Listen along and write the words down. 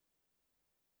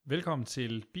Velkommen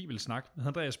til Bibelsnak. Jeg hedder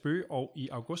Andreas Bøge, og i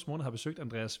august måned har besøgt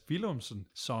Andreas Willumsen,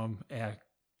 som er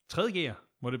 3.G'er,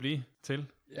 må det blive,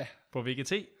 til på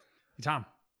VGT i Tarm.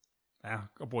 Ja,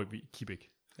 og bor i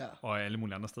Kibæk. Ja. Og alle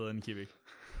mulige andre steder end i Kibæk.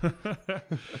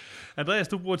 Andreas,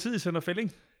 du bruger tid i Sønder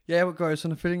Felding. Ja, jeg går i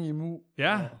Sønder Felding IMU.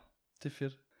 Ja. Det er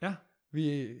fedt. Ja.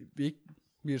 Vi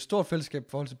er et stort fællesskab i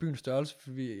forhold til byens størrelse,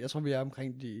 for jeg tror, vi er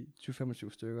omkring de 20-25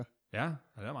 stykker. Ja,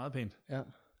 og det er meget pænt. Ja.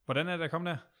 Hvordan er det at komme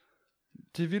der?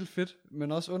 Det er vildt fedt,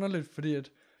 men også underligt, fordi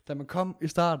at da man kom i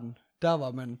starten,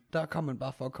 der kom man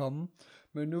bare for at komme.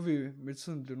 Men nu er vi med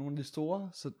tiden blevet nogle af de store,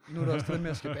 så nu er der også det med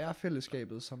at skal bære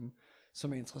fællesskabet, som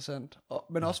er interessant.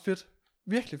 Men også fedt.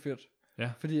 Virkelig fedt.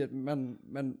 Ja. Fordi at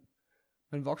man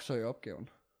vokser i opgaven.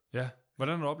 Ja.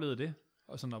 Hvordan har du oplevet det?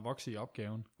 Og sådan at vokse i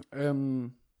opgaven?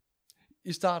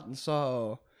 I starten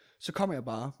så kommer jeg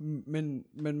bare, men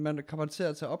man kommer til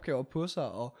at tage opgaver på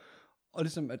sig, og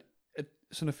ligesom at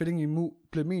Sønder Felding IMU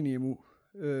blev min IMU.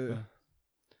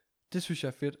 Det synes jeg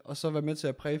er fedt. Og så være med til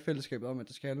at præge fællesskabet om, at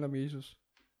det skal handle om Jesus.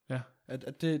 Ja.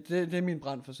 At det er min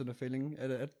brand for Sønder Felding.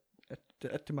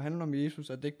 At det må handle om Jesus,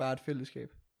 at det ikke bare er et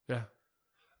fællesskab. Ja.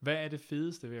 Hvad er det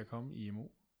fedeste ved at komme i IMU?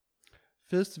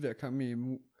 Fedeste ved at komme i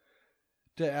IMU,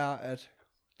 det er, at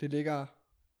det ligger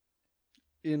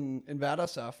en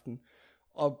hverdagsaften,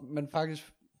 og man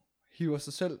faktisk hiver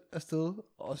sig selv afsted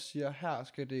og siger,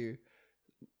 her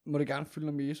må det gerne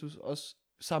fylde med Jesus, også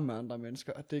sammen med andre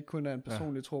mennesker, at det ikke kun er en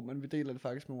personlig tro, men vi deler det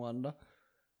faktisk med nogle andre.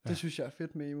 Det synes jeg er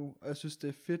fedt med IMU, og jeg synes det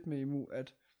er fedt med IMU,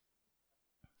 at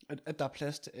der er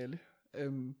plads til alle.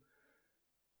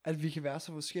 At vi kan være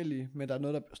så forskellige, men der er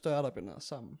noget der større, der binder os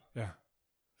sammen. Ja,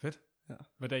 fedt. Ja.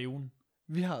 Hvad dag i ugen?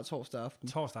 Vi har torsdag aften.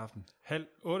 Torsdag aften. 7:30? 7:30.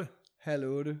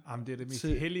 Jamen det er det mest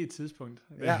hellige tidspunkt.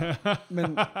 Ja,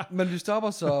 men vi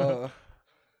stopper så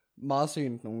meget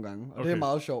sent nogle gange, og det er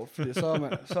meget sjovt, fordi så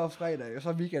er fredag, og så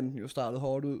er weekenden jo startet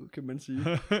hårdt ud, kan man sige.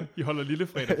 I holder lille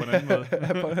fredag på en anden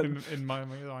måde, end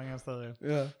mange andre steder.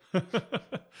 Ja.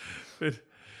 Fedt.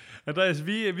 Andreas,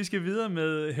 vi skal videre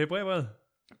med Hebræerbrevet.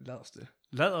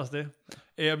 Lad os det.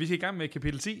 Og vi skal i gang med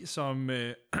kapitel 10, som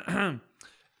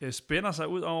spænder sig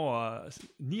ud over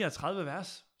 39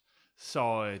 vers.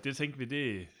 Så det tænkte vi,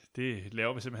 det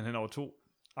laver vi simpelthen hen over 2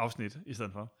 afsnit i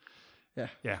stedet for.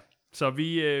 Ja. Så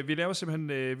vi laver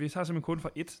simpelthen, vi tager simpelthen kun fra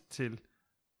 1 til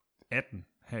 18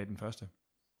 her i den første.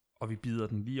 Og vi bider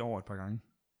den lige over et par gange.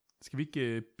 Skal vi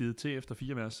ikke bide til efter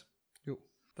 4 vers? Jo.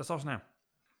 Der står sådan her.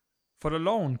 For da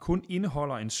loven kun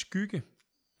indeholder en skygge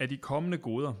af de kommende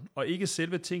goder, og ikke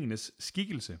selve tingenes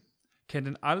skikkelse, kan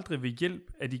den aldrig ved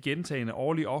hjælp af de gentagende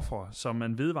årlige ofre, som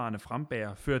man vedvarende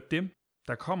frembærer, føre dem,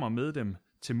 der kommer med dem,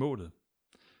 til målet.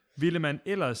 Ville man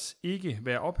ellers ikke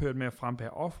være ophørt med at frembære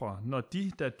ofre, når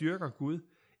de, der dyrker Gud,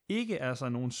 ikke er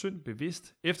sig nogen synd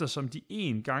bevidst, eftersom de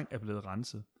én gang er blevet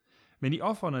renset. Men i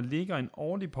ofrene ligger en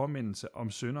årlig påmindelse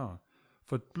om syndere,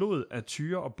 for blod af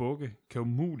tyre og bukke kan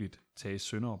umuligt tage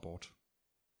syndere bort.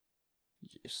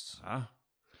 Yes. Ja,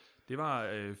 det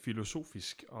var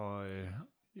filosofisk og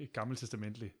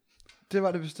gammeltestamentligt. Det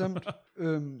var det bestemt.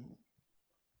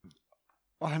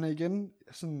 Og han er igen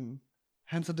sådan,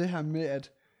 han tager det her med,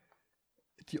 at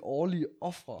de årlige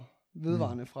ofre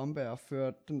vedvarende frembærer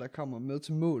fører den, der kommer med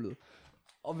til målet.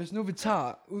 Og hvis nu vi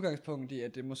tager udgangspunkt i,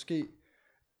 at det måske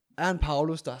er en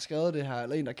Paulus, der har skrevet det her,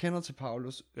 eller en, der kender til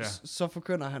Paulus, så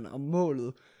forkynder han om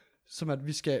målet, som at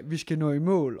vi skal nå i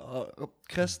mål, og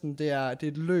kristen, det er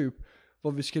et løb,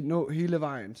 hvor vi skal nå hele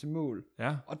vejen til mål.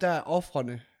 Ja. Og der er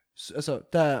ofrene, altså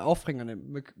der er ofringerne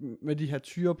med de her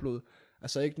tyreblod,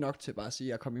 altså ikke nok til bare at sige,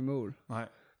 at jeg kom i mål. Nej.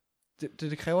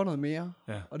 Det kræver noget mere,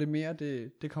 og det mere,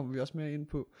 det kommer vi også mere ind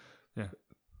på. Ja,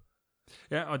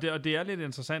 ja, og det er lidt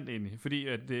interessant egentlig, fordi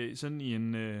at det sådan i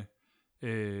en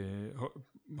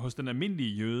hos den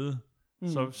almindelige jøde,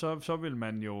 så vil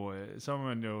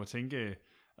man jo tænke,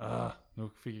 nu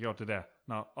fik jeg gjort det der.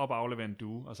 Nå, op og aflevere en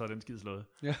due, og så er den skid slået.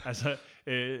 Ja. Altså,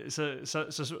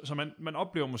 så man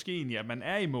oplever måske egentlig, at man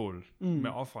er i mål med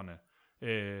ofrene,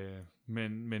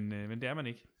 men det er man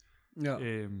ikke.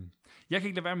 Ja. Jeg kan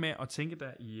ikke lade være med at tænke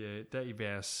der i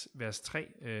vers 3,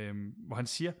 hvor han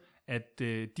siger, at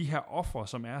de her ofre,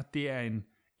 som det er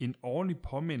en årlig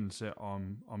påmindelse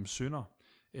om synder.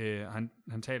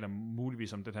 Han taler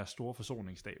muligvis om den her store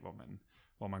forsoningsdag,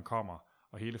 hvor man kommer,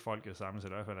 og hele folket samles,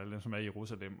 eller i hvert fald alle dem, som er i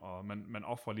Jerusalem, og man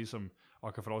offrer ligesom,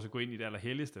 og kan få lov til at gå ind i det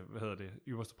allerhelligste,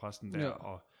 øverste præsten der,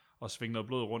 og svinge noget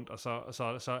blod rundt, og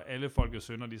så alle folkets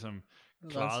synder ligesom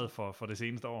klaret for det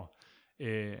seneste år.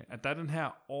 At der er den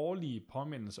her årlige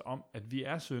påmindelse om, at vi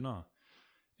er syndere.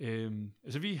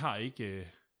 Altså vi har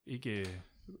ikke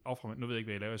ofre. Nu ved jeg ikke,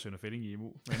 hvad jeg laver i Sønder Felding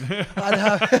IMU. Men Nej, det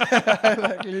har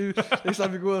jeg lige. Det er ikke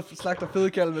sådan, vi går ud og slagter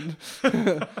fedekalven.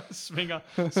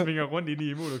 svinger rundt ind i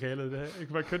IMU-lokalet. Det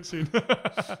kan være kønssyn.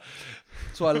 Jeg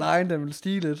tror, at lejen, den vil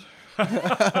stige lidt.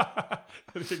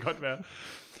 Det kan godt være.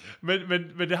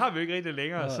 Men det har vi jo ikke rigtig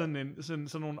længere, sådan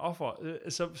nogle offer.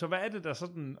 Så hvad er det, der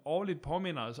sådan årligt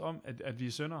påminder os om, at vi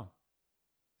er syndere?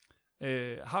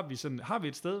 Har vi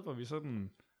et sted, hvor vi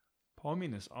sådan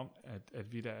påmindes om,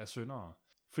 at vi der er syndere?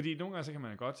 Fordi nogle gange så kan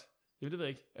man godt, det ved jeg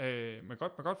ikke, man kan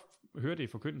godt høre det i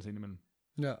forkyndelsen indimellem.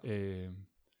 Ja.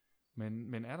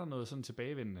 Men er der noget sådan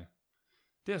tilbagevendende?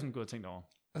 Det er sådan gået tænkt over.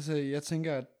 Altså, jeg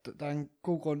tænker, at der er en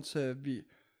god grund til, at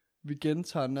vi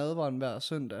gentager nadveren hver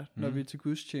søndag, når vi er til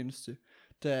gudstjeneste.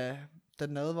 Da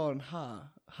nadveren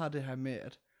har det her med,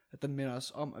 at den minder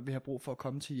os om, at vi har brug for at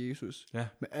komme til Jesus. Ja.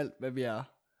 Med alt, hvad vi er.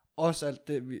 Også alt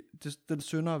den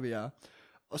syndere, vi er.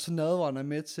 Og så nadveren er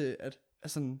med til, at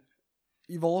altså,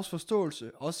 i vores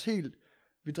forståelse, også helt,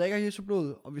 vi drikker Jesu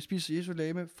blod, og vi spiser Jesu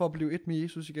legeme, for at blive et med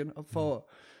Jesus igen, og for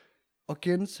at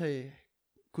gentage,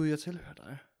 Gud, jeg tilhører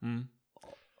dig. Mm.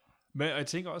 Men jeg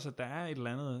tænker også, at der er et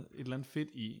eller andet fedt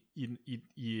i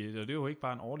og det er jo ikke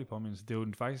bare en årlig påmindelse, det er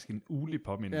jo faktisk en ugelig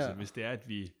påmindelse, hvis det er, at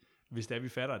vi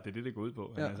fatter, at det er det går ud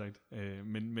på, han har sagt.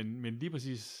 Men lige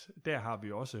præcis, der har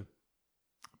vi også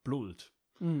blodet,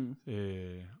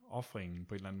 offringen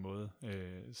på en eller anden måde,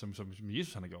 som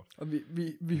Jesus han har gjort. Og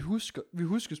vi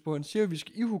huskes på, han siger, at vi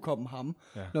skal ihukomme ham,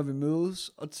 når vi mødes,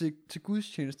 og til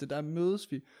gudstjeneste, der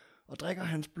mødes vi, og drikker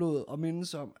hans blod, og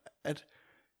mindes om,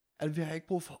 at vi har ikke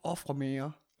brug for ofre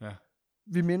mere. Ja.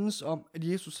 Vi mindes om, at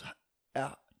Jesus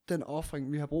er den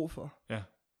offring, vi har brug for. Ja,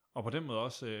 og på den måde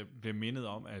også bliver mindet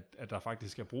om, at der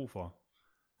faktisk er brug for,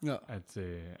 at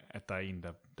der er en,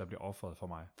 der bliver offret for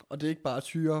mig. Og det er ikke bare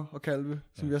tyre og kalve,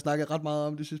 som vi har snakket ret meget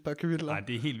om de sidste par kapitler. Nej,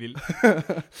 det er helt vildt.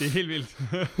 Det er helt vildt.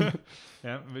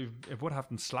 Ja, jeg burde have haft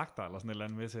en slagter eller sådan et eller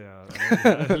andet med til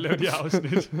at lave de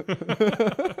afsnit.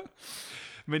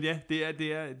 Men ja, det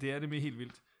er det med helt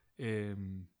vildt.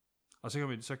 Og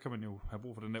så kan man jo have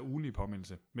brug for den der ugenlige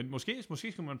påmindelse. Men måske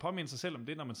skal man påminde sig selv om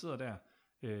det, når man sidder der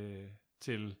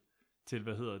til til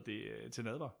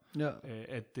nadver. Ja.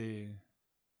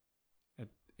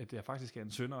 At jeg faktisk er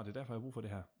en synder, og det er derfor, jeg har brug for det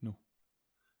her nu.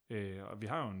 Og vi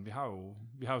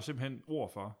har jo simpelthen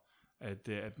ord for,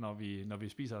 at når vi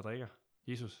spiser og drikker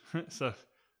Jesus,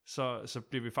 så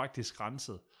bliver vi faktisk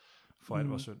renset for al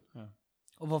vores synd. Ja.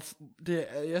 Og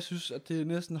jeg synes, at det er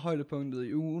næsten højdepunktet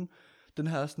i ugen, den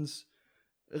her sådan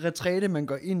retræte, man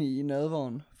går ind i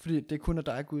nadveren, fordi det er kun af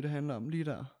dig, Gud, det handler om lige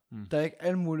der. Der er ikke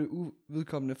alle mulige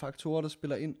uvedkommende faktorer, der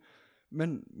spiller ind,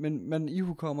 men man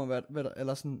ihukommer,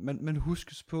 eller sådan, man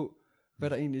huskes på, hvad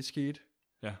der egentlig skete.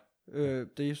 Ja.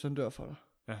 Det er Jesus, han dør for dig.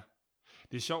 Ja.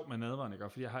 Det er sjovt med nadveren, ikke?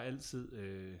 Fordi jeg har altid,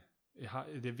 det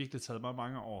har virkelig taget mig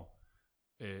mange år,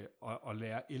 at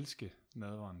lære at elske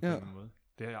nadveren på en måde.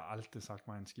 Det har jeg aldrig sagt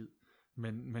mig en skid.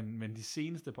 Men de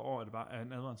seneste par år er det bare, at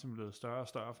nadveren simpelthen blevet større og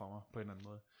større for mig, på en eller anden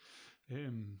måde.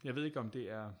 Jeg ved ikke, om det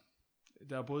er,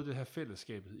 der er både det her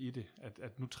fællesskabet i det,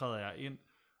 at nu træder jeg ind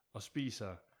og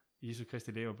spiser Jesu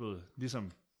Kristi legeme og blod,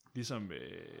 ligesom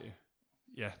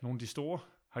nogle af de store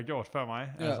har gjort før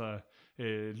mig. Ja. Altså,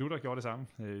 Luther gjorde det samme.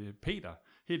 Peter,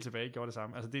 helt tilbage, gjorde det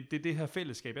samme. Altså, det er det her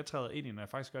fællesskab, jeg træder ind i, når jeg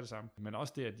faktisk gør det samme. Men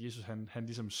også det, at Jesus, han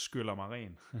ligesom skyller mig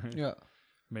ren. Ja.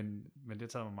 Men det har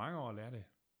taget mig mange år at lære det.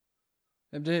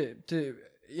 Jamen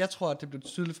jeg tror, at det blev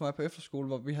tydeligt for mig på efterskole,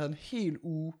 hvor vi havde en hel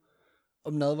uge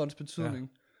om nadverens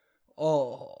betydning. Ja.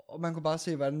 Og man kunne bare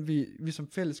se, hvordan vi som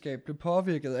fællesskab blev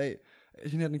påvirket af,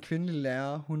 at hende her, den kvindelige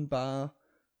lærer,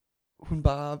 hun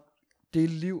bare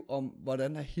delte liv om,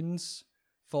 hvordan er hendes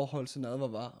forhold til nadver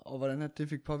var, og hvordan det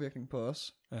fik påvirkning på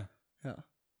os. Ja. Ja.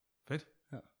 Fedt.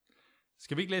 Ja.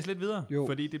 Skal vi ikke læse lidt videre? Jo.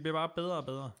 Fordi det bliver bare bedre og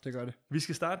bedre. Det gør det. Vi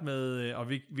skal starte med, og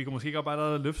vi kan måske ikke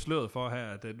bare løfte sløret for her,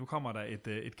 at nu kommer der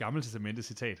et gammelt testamente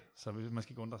citat, så man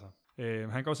skal ikke undre sig.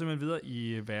 Han går simpelthen videre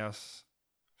i vers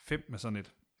 5 med sådan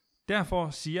et. Derfor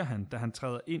siger han, da han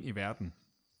træder ind i verden,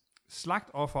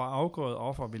 slagtoffer og afgrødet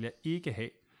offer vil jeg ikke have,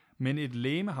 men et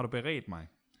legeme har du beredt mig.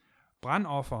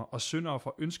 Brandoffer og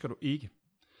syndoffer ønsker du ikke.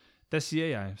 Der siger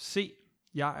jeg, se,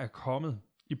 jeg er kommet.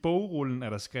 I bogrullen er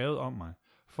der skrevet om mig,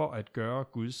 for at gøre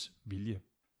Guds vilje.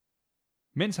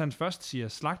 Mens han først siger,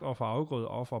 slagtoffer, afgrødet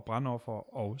offer,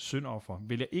 brandoffer og syndoffer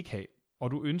vil jeg ikke have,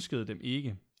 og du ønskede dem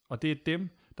ikke, og det er dem,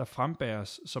 der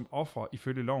frembæres som offer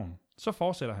ifølge loven. Så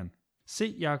fortsætter han,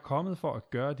 se, jeg er kommet for at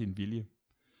gøre din vilje.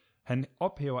 Han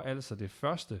ophæver altså det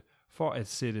første, for at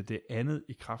sætte det andet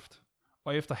i kraft.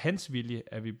 Og efter hans vilje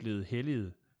er vi blevet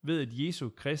helliget, ved at Jesu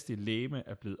Kristi legeme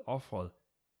er blevet ofret.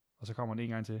 Og så kommer den en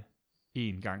gang til.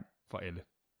 En gang for alle.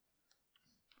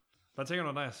 Hvad tænker du,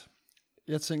 Andreas?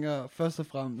 Jeg tænker først og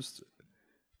fremmest,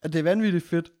 at det er vanvittigt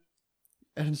fedt,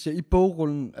 at han siger, i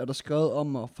bogrullen er der skrevet om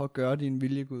mig for at gøre din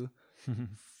vilje, Gud.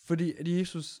 Fordi at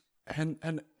Jesus,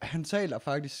 han taler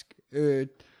faktisk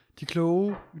de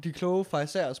kloge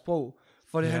farisæers sprog,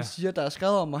 for det han siger, der er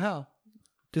skrevet om mig her.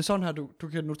 Det er sådan her, du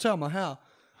kan notere mig her.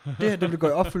 Det her, det vil gå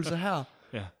i opfyldelse her.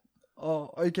 Ja.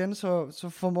 Og igen, så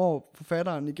formår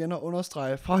forfatteren igen at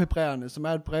understrege fra Hebræerne, som er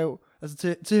et brev,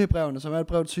 altså til Hebræerne, som er et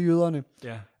brev til jøderne,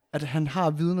 at han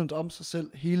har vidnet om sig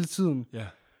selv hele tiden. Ja.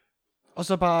 Og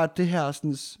så bare det her,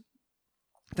 sådan,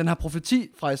 den her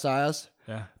profeti fra Esajas,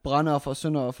 brandoffer,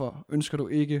 syndoffer, ønsker du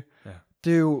ikke. Ja.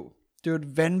 Det er jo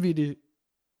et vanvittigt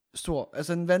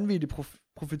altså en vanvittig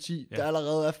profeti, der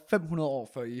allerede er 500 år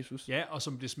før Jesus. Ja, og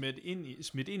som bliver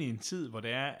smidt ind i en tid, hvor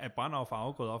det er, at brandoffer,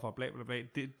 afgrødoffer og bla bla bla,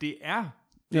 det er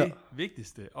det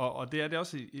vigtigste. Og det er det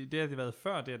også, det har det været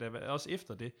før, det har det været også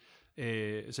efter det.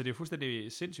 Så det er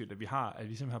fuldstændig sindssygt, at vi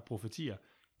simpelthen har profetier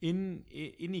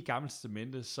inde i Gamle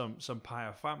Testamentet, som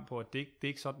peger frem på, at det er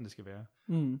ikke sådan, det skal være.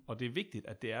 Og det er vigtigt,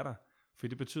 at det er der, for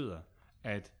det betyder,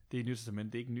 at det i Nye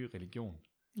Testamentet, det er ikke en ny religion.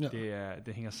 Ja.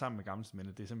 Det hænger sammen med Gamle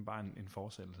Testamentet, det er simpelthen bare en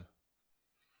fortsættelse.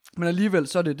 Men alligevel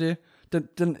så er det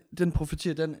den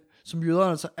profeti, som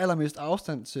jøderne tager allermest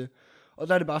afstand til. Og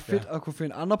der er det bare fedt at kunne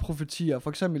finde andre profetier, for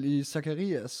eksempel i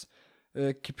Zakarias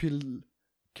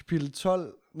kapitel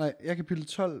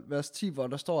 12, vers 10, hvor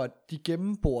der står, at de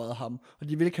gennemborede ham, og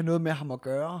de ville ikke have noget med ham at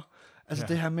gøre. Altså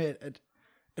det her med, at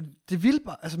det ville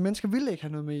bare, altså mennesker ville ikke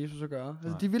have noget med Jesus at gøre.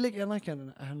 Altså de ville ikke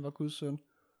anerkende, at han var Guds søn.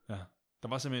 Ja. Der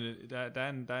var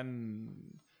simpelthen,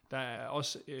 der er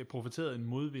også profeteret en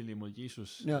modvilje mod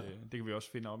Jesus. Ja. Det kan vi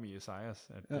også finde om i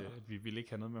Esajas, at vi vil ikke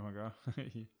have noget med ham at gøre.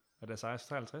 Er det Esajas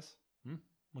 53?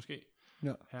 Måske.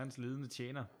 Ja. Herrens lidende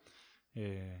tjener.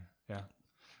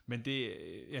 Men det,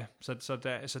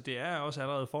 så det er også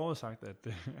allerede forudsagt,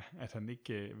 at han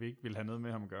ikke vil have noget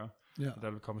med ham at gøre. Ja.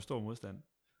 Der vil komme stor modstand.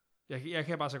 Jeg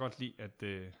kan bare så godt lide,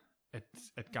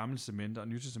 at Gamle Testamentet og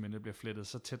Nye Testamentet bliver flettet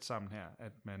så tæt sammen her,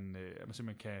 at man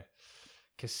simpelthen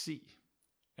kan se,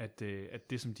 at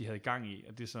det, som de havde gang i,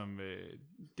 at det, som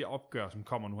det opgør, som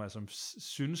kommer nu her, som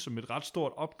synes som et ret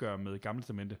stort opgør med Gamle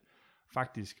Testamentet,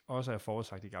 faktisk også er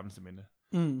forudsagt i Gamle Testamentet.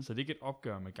 Så det er ikke et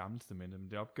opgør med Gamle Testamentet, men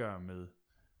det er et opgør med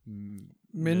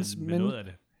noget af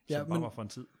det, som bare var for en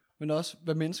tid. Men også,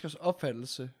 hvad menneskers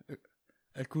opfattelse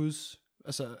af Guds,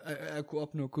 altså at kunne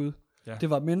opnå Gud. Ja. Det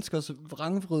var menneskers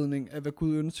vrangvridning af, hvad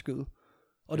Gud ønskede.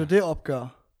 Og det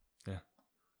opgør.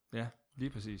 Ja, lige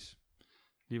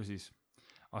præcis.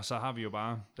 Og så har vi jo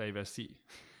bare, der i vers 10,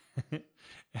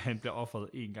 at han bliver offret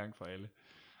en gang for alle.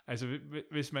 Altså,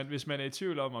 hvis man er i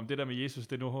tvivl om det der med Jesus,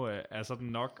 det nu er sådan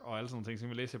nok, og alle sådan nogle ting, så kan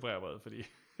man læse Hebræerbrevet, fordi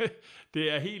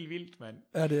det er helt vildt, mand.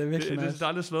 Ja, det er virkelig nice. Det har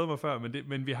aldrig slået mig før,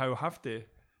 men vi har jo haft det.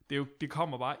 Det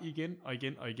kommer bare igen og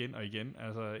igen og igen og igen.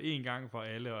 Altså en gang for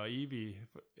alle og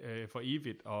for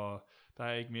evigt, og der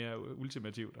er ikke mere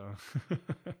ultimativt. Og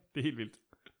det er helt vildt.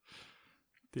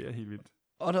 Det er helt vildt.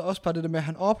 Og der er også bare det der med, at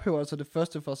han ophører altså det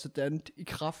første for at sætte det andet i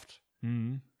kraft.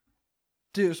 Mm.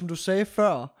 Det er jo, som du sagde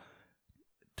før,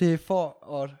 det er for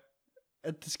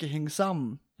at det skal hænge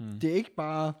sammen. Det er ikke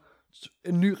bare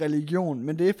en ny religion,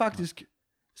 men det er faktisk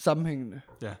sammenhængende.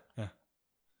 Ja.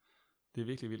 Det er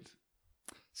virkelig vildt.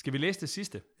 Skal vi læse det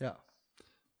sidste? Ja.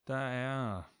 Der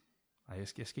er... jeg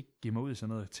skal ikke give mig ud i sådan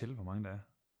noget til, hvor mange der er.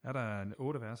 Er der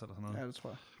 8 vers eller sådan noget? Ja, det tror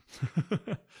jeg.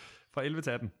 Fra 11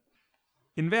 til 18.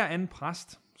 En hver anden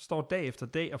præst står dag efter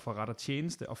dag og forretter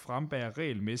tjeneste og frembærer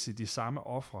regelmæssigt de samme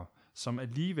ofre, som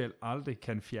alligevel aldrig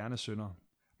kan fjerne syndere.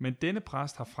 Men denne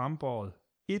præst har frembåret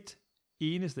et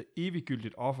eneste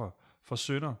eviggyldigt offer for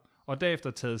synder, og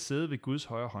derefter taget sæde ved Guds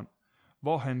højre hånd,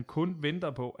 hvor han kun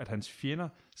venter på, at hans fjender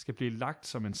skal blive lagt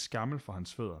som en skammel for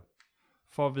hans fødder.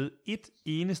 For ved et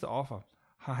eneste offer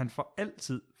har han for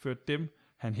altid ført dem,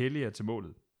 han helliger til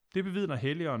målet. Det bevidner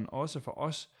Helligånden også for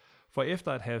os, for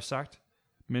efter at have sagt,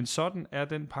 men sådan er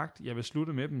den pagt, jeg vil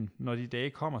slutte med dem, når de dage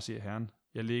kommer, siger Herren.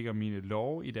 Jeg lægger mine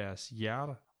love i deres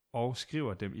hjerter og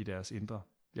skriver dem i deres indre.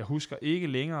 Jeg husker ikke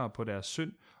længere på deres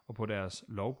synd og på deres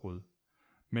lovbrud.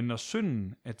 Men når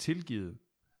synden er tilgivet,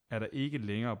 er der ikke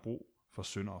længere brug for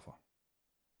syndoffer.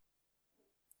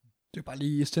 Det er bare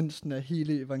lige essensen af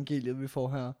hele evangeliet, vi får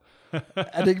her.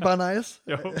 Er det ikke bare nice?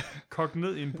 Jo, kogt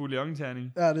ned i en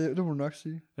bouillon-terning. Ja, det må du nok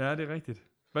sige. Ja, det er rigtigt.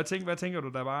 Hvad tænker du,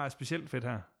 der bare er specielt fedt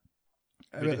her?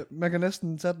 Man kan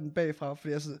næsten tage den bagfra,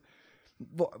 fordi altså,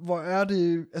 hvor er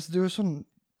det, altså det er jo sådan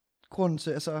grunden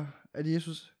til, altså, at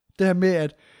Jesus, det her med,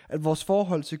 at vores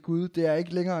forhold til Gud, det er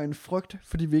ikke længere en frygt,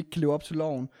 fordi vi ikke kan leve op til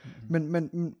loven,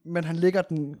 men han lægger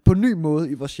den på en ny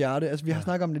måde i vores hjerte. Altså vi har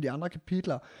snakket om det i de andre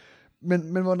kapitler,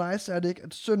 Men hvor nice er det ikke,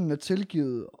 at synden er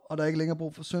tilgivet, og der er ikke længere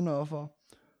brug for synderoffer,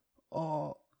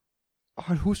 og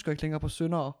han husker ikke længere på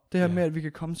syndere. Det her med, at vi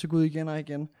kan komme til Gud igen og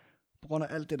igen, på grund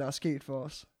af alt det, der er sket for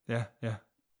os. Ja,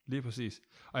 lige præcis.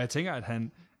 Og jeg tænker, at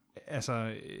han,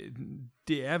 altså,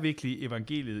 det er virkelig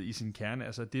evangeliet i sin kerne,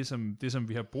 altså det som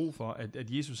vi har brug for, at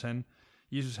Jesus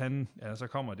han, ja, så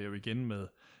kommer det jo igen med,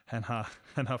 han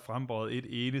har frembåret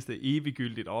et eneste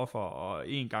eviggyldigt offer, og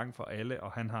en gang for alle,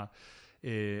 og han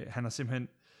har simpelthen,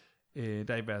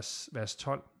 der i vers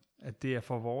 12, at det er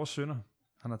for vores synder,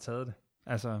 han har taget det.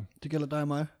 Altså, det gælder dig og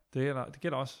mig. Det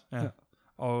gælder også, ja.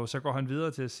 Og så går han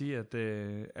videre til at sige,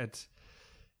 at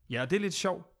ja, det er lidt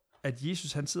sjovt, at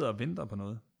Jesus han sidder og venter på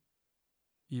noget.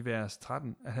 I vers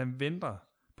 13, at han venter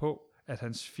på, at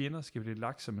hans fjender skal blive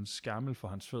lagt som en skammel for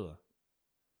hans fødder.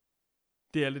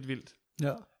 Det er lidt vildt.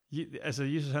 Ja. Altså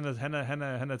Jesus han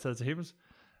er taget til himmels,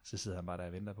 så sidder han bare der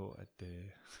og venter på,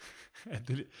 at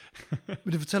det...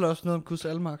 Men det fortæller også noget om Guds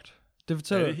almagt.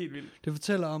 Det er helt vildt. Det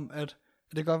fortæller om, at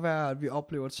det kan godt være, at vi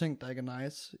oplever ting, der ikke er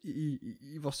nice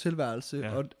i vores tilværelse,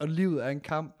 og livet er en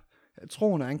kamp,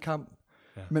 troen er en kamp,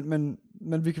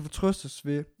 men vi kan fortrøstes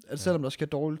ved, at selvom der sker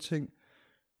dårlige ting,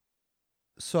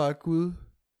 så er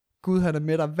Gud han er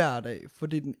med dig hver dag,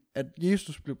 fordi at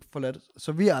Jesus blev forladt,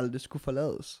 så vi aldrig skulle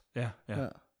forlades. Ja.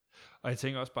 Og jeg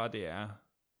tænker også bare,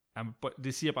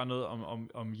 det siger bare noget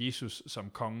om Jesus som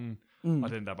kongen, og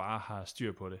den, der bare har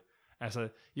styr på det. Altså,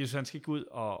 Jesus han skal ikke ud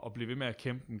og blive ved med at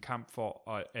kæmpe en kamp for,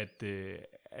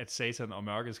 at Satan og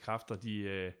mørkets kræfter,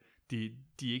 de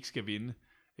ikke skal vinde.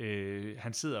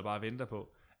 Han sidder bare og venter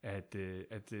på, at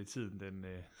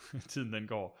tiden den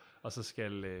går, og så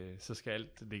skal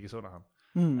alt lægges under ham.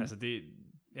 Altså,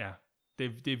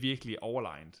 det er virkelig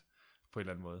overlegnet på en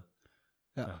eller anden måde.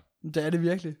 Ja. Det er det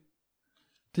virkelig.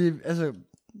 Altså,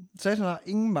 Satan har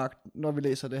ingen magt, når vi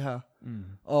læser det her.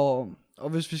 Og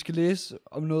hvis vi skal læse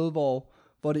om noget, hvor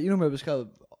det er endnu mere beskrevet,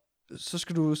 så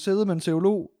skal du sidde med en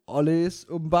teolog og læse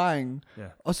åbenbaringen.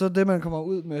 Og så det, man kommer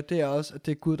ud med, det er også, at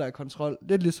det er Gud, der er i kontrol.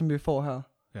 Det er ligesom vi får her.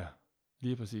 Ja,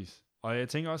 lige præcis. Og jeg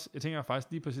tænker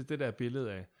faktisk lige præcis det der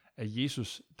billede af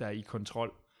Jesus, der er i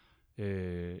kontrol.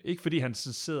 Ikke fordi han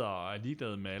sidder og er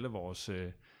ligeglad med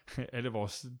alle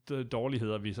vores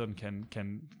dårligheder, vi sådan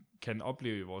kan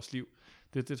opleve i vores liv.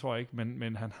 Det tror jeg ikke,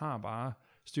 men han har bare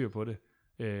styr på det.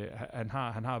 Han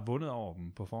har vundet over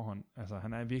dem på forhånd. Altså,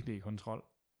 han er virkelig i kontrol.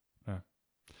 Ja.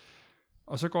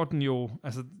 Og så går den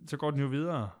jo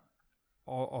videre,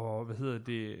 og hvad hedder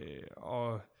det,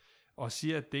 og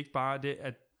siger, at det ikke bare det,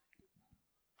 at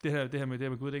det her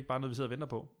med Gud, det er ikke bare noget, vi sidder og venter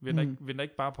på. Vi venter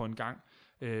ikke bare på en gang,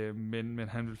 men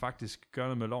han vil faktisk gøre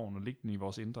noget med loven og lægge den i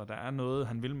vores indre. Der er noget,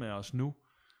 han vil med os nu.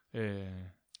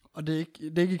 Og det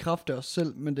er ikke i kraft af os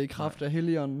selv, men det er i kraft af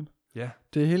Helligånden. Ja.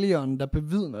 Det er Helligånden, der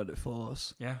bevidner det for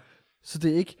os. Ja. Så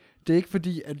det er ikke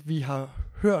fordi, at vi har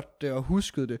hørt det og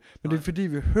husket det, men det er fordi,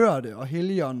 vi hører det, og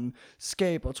Helligånden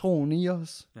skaber troen i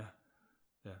os. Ja.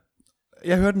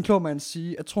 Jeg hørte en klog mand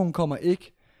sige, at troen kommer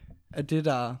ikke af det,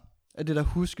 der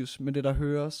huskes, men det, der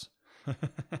høres.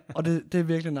 Og det er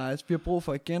virkelig nice. Vi har brug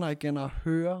for igen og igen at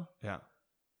høre. Ja.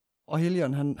 Og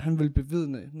Helligånden, han vil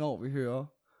bevidne, når vi hører.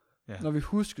 Ja. Når vi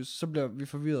huskes, så bliver vi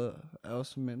forvirret af os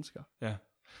som mennesker. Ja.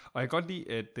 Og jeg kan godt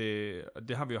lide, at og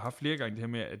det har vi jo haft flere gange, det her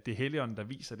med, at det er Helligånden, der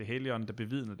viser, det er Helligånden, der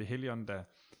bevidner, det er Helligånden, der...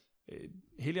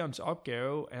 Helligåndens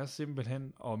opgave er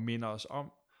simpelthen at minde os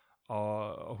om,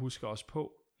 og huske os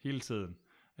på hele tiden,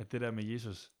 at det der med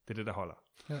Jesus, det er det, der holder.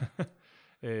 Ja.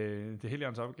 Det er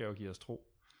Helligåndens opgave at give os tro.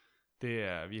 Det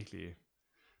er virkelig...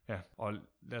 Ja, og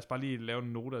lad os bare lige lave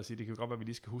en note og sige, det kan godt være, at vi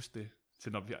lige skal huske det,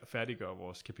 til når vi færdiggør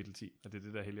vores kapitel 10, og det er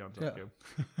det der Helligåndens opgave.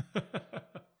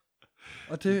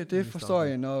 Og det forstår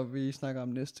jeg, når vi snakker om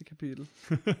næste kapitel.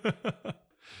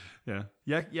 Ja.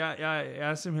 Jeg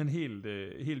er simpelthen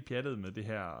helt pjattet med det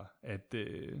her, at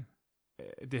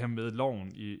det her med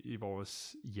loven i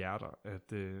vores hjerter,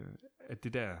 at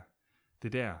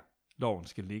det der loven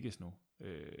skal ligges nu,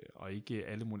 og ikke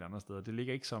alle mulige andre steder. Det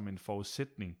ligger ikke som en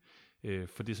forudsætning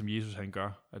for det, som Jesus han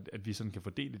gør, at vi sådan kan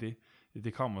fordele det.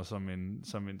 Det kommer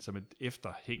som et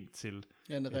efterhæng til...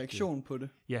 Ja, en reaktion på det.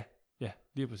 Ja,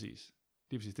 lige præcis.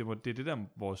 Det er det der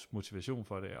vores motivation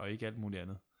for det, og ikke alt muligt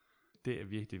andet. Det er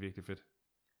virkelig, virkelig fedt.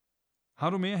 Har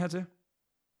du mere hertil?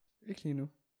 Ikke lige nu.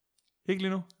 Ikke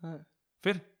lige nu? Nej.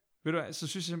 Fedt. Ved du hvad, så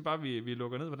synes jeg simpelthen bare, vi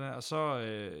lukker ned på den her, og så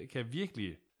kan jeg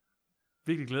virkelig,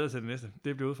 virkelig glæde mig til det næste.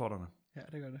 Det bliver udfordrende. Ja,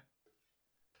 det gør det.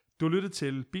 Du har lyttet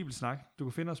til Bibelsnak. Du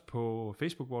kan finde os på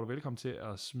Facebook, hvor du er velkommen til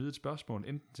at smide et spørgsmål,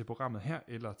 enten til programmet her,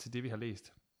 eller til det, vi har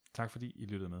læst. Tak fordi I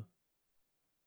lyttede med.